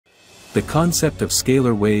The concept of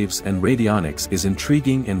scalar waves and radionics is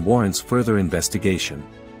intriguing and warrants further investigation.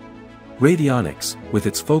 Radionics, with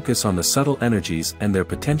its focus on the subtle energies and their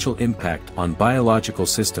potential impact on biological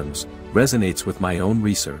systems, resonates with my own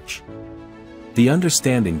research. The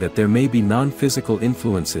understanding that there may be non-physical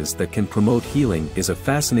influences that can promote healing is a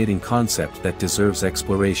fascinating concept that deserves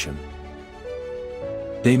exploration.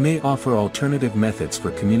 They may offer alternative methods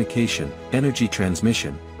for communication, energy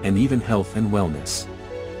transmission, and even health and wellness.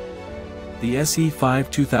 The SE-5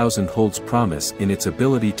 2000 holds promise in its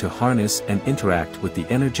ability to harness and interact with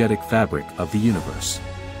the energetic fabric of the universe.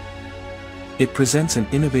 It presents an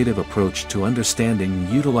innovative approach to understanding and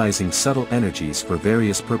utilizing subtle energies for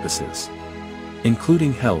various purposes,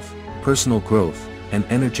 including health, personal growth, and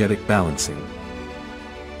energetic balancing.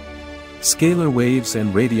 Scalar waves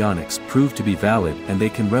and radionics prove to be valid, and they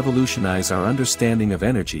can revolutionize our understanding of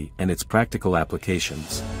energy and its practical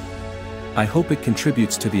applications. I hope it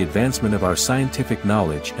contributes to the advancement of our scientific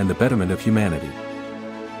knowledge and the betterment of humanity.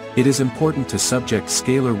 It is important to subject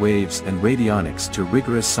scalar waves and radionics to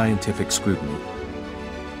rigorous scientific scrutiny.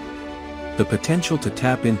 The potential to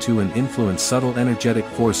tap into and influence subtle energetic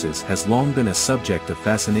forces has long been a subject of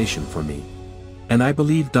fascination for me, and I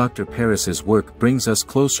believe Dr. Paris's work brings us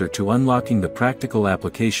closer to unlocking the practical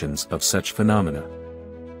applications of such phenomena.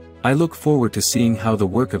 I look forward to seeing how the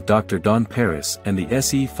work of Dr. Don Paris and the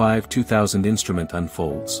SE-5 2000 instrument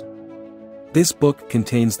unfolds. This book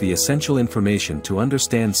contains the essential information to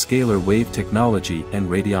understand scalar wave technology and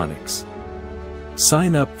radionics.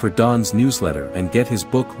 Sign up for Don's newsletter and get his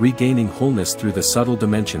book Regaining Wholeness Through the Subtle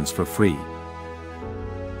Dimensions for free.